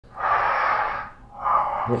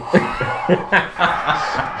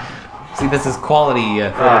See, this is quality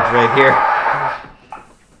footage right here.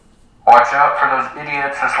 Watch out for those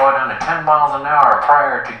idiots who slow down to 10 miles an hour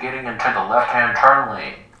prior to getting into the left-hand turn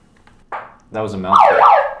lane. That was a mouthful.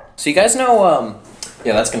 So you guys know,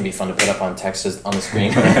 yeah, that's going to be fun to put up on text on the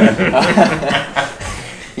screen.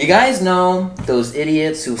 You guys know those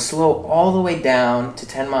idiots who slow all the way down to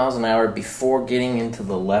 10 miles an hour before getting into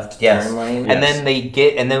the left turn lane? And then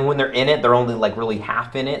and then when they're in it, they're only like really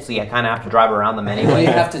half in it, so you kind of have to drive around them anyway.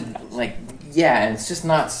 You have to, like, yeah, and it's just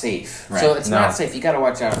not safe. Right. So it's not safe. You got to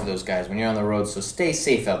watch out for those guys when you're on the road, so stay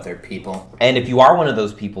safe out there, people. And if you are one of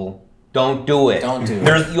those people, don't do it. Don't do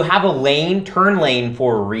it. You have a turn lane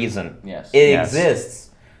for a reason. Yes. It exists.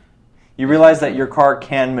 You realize that your car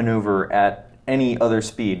can maneuver at any other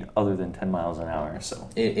speed other than 10 miles an hour, so...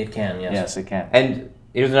 It can, yes. Yes, it can. And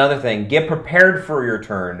here's another thing. Get prepared for your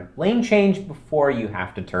turn. Lane change before you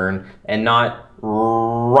have to turn, and not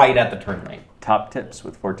right at the turn lane. Top tips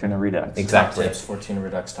with Fortuna Redux. Exactly. Top tips, Fortuna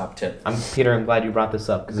Redux top tip. Peter, I'm glad you brought this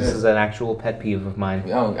up, because this is an actual pet peeve of mine.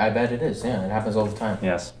 Oh, I bet it is, yeah. It happens all the time.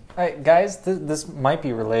 Yes. Guys, this might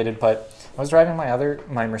be related, but I was driving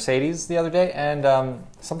my Mercedes the other day, and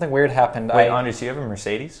something weird happened. Wait, Andres, do you have a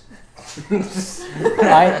Mercedes?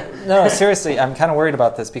 No, seriously, I'm kind of worried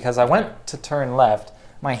about this because I went to turn left.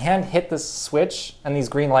 My hand hit the switch, and these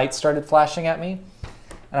green lights started flashing at me.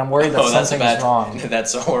 And I'm worried that something's wrong.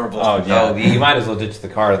 That's horrible. Oh, yeah. Oh, you might as well ditch the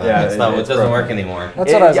car then. Yeah, it doesn't work anymore.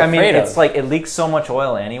 That's what I was afraid I mean, of. it's like it leaks so much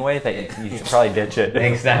oil anyway that you should probably ditch it.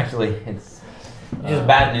 Exactly. It's just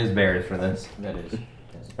bad news bears for this. That is.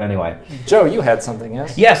 Anyway. Joe, you had something,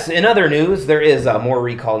 yes? Yes, in other news, there is more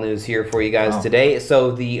recall news here for you guys today.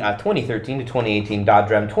 So the 2013 to 2018 Dodge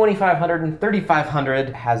Ram 2500 and 3500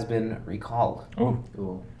 has been recalled.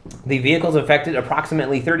 Ooh. The vehicles affected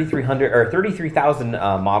approximately 33,000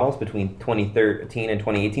 models between 2013 and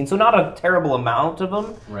 2018, so not a terrible amount of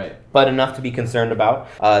them, right? But enough to be concerned about.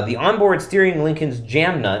 The onboard steering Lincoln's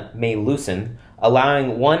jam nut may loosen,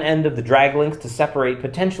 allowing one end of the drag links to separate,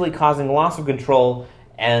 potentially causing loss of control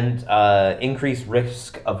and increased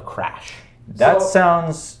risk of crash. That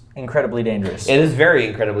sounds incredibly dangerous. It is very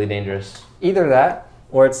incredibly dangerous. Either that,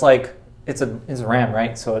 or it's like it's a Ram,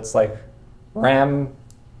 right? So it's like Ram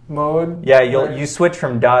mode. Yeah, you switch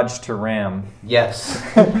from Dodge to Ram. Yes,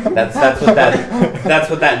 that's what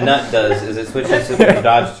that nut does. Is it switches from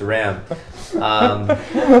Dodge to Ram.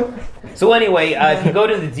 So anyway, if you go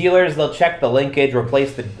to the dealers, they'll check the linkage,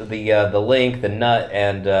 replace the link, the nut,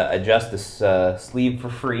 and adjust this sleeve for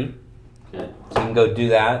free. Good. So you can go do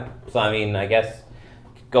that. So I mean, I guess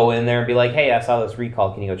go in there and be like, hey, I saw this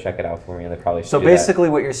recall. Can you go check it out for me? And they probably should. So basically,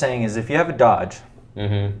 what you're saying is, if you have a Dodge,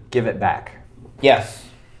 give it back. Yes,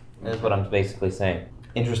 that's what I'm basically saying.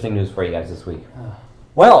 Interesting news for you guys this week.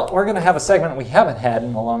 Well, we're going to have a segment we haven't had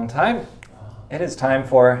in a long time. It is time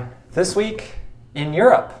for This Week in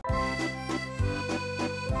Europe.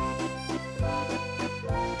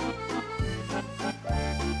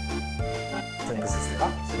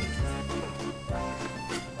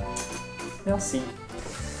 Merci.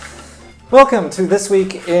 Welcome to This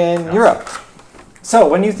Week in Europe. So,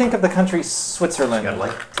 when you think of the country Switzerland,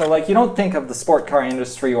 you don't think of the sport car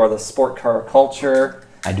industry or the sport car culture.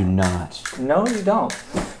 I do not. No, you don't.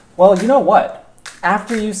 Well, you know what?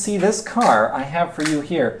 After you see this car I have for you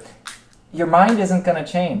here, your mind isn't going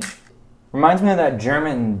to change. Reminds me of that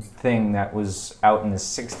German thing that was out in the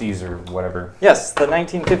 60s or whatever. Yes, the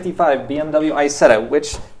 1955 BMW Isetta,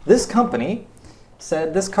 which this company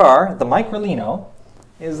said this car, the Microlino,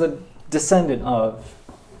 is a descendant of,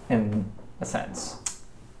 in a sense.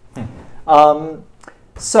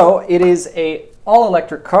 So it is a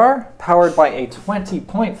all-electric car powered by a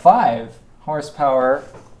 20.5 horsepower.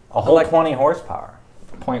 A whole 20 horsepower.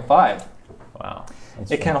 0.5. Wow.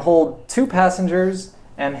 It can hold 2 passengers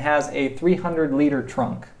and has a 300-liter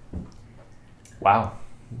trunk. Wow.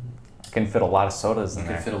 Can fit a lot of sodas in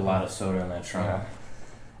there. Could fit a lot of soda in that trunk. Yeah.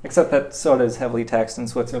 Except that soda is heavily taxed in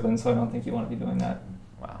Switzerland, so I don't think you want to be doing that.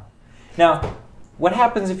 Wow. Now, what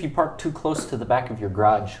happens if you park too close to the back of your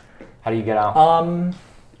garage? How do you get out?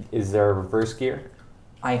 Is there a reverse gear?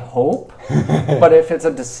 I hope. But if it's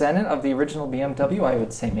a descendant of the original BMW, I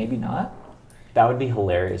would say maybe not. That would be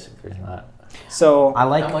hilarious if there's not. So I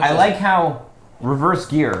like how reverse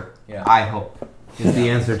gear, I hope, is the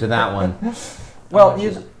answer to that one. Well,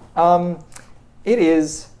 it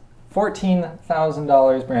is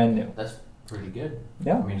 $14,000 brand new. That's pretty good.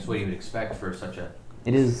 Yeah. I mean, it's what you would expect for such a...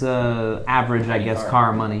 It is average, I guess,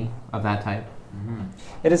 car money of that type. Mm-hmm.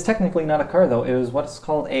 It is technically not a car, though. It is what's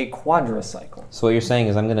called a quadricycle. So what you're saying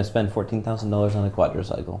is I'm going to spend $14,000 on a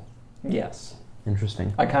quadricycle. Yes.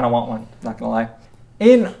 Interesting. I kind of want one, not going to lie.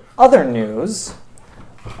 In other news,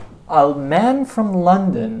 a man from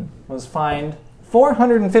London was fined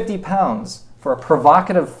 £450 for a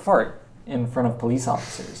provocative fart in front of police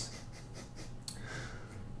officers.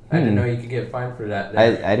 I didn't know you could get fined for that.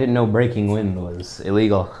 I didn't know breaking wind was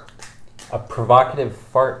illegal. A provocative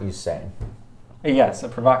fart, you say? Yes, a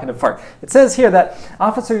provocative fart. It says here that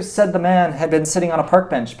officers said the man had been sitting on a park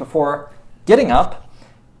bench before getting up.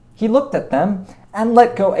 He looked at them and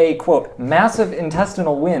let go a, quote, massive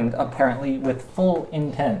intestinal wind, apparently with full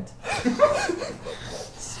intent.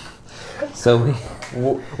 So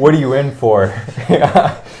what are you in for?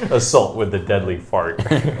 Assault with a deadly fart.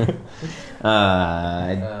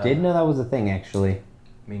 I didn't know that was a thing, actually.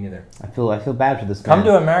 Me neither. I feel bad for this Come man.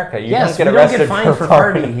 to America. You Yes, don't get we arrested don't get fined for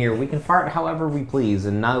farting. farting here. We can fart however we please,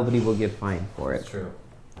 and nobody will get fined for it. That's true.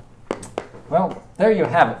 Well, there you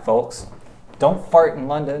have it, folks. Don't fart in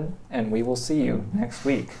London, and we will see you next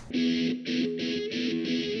week.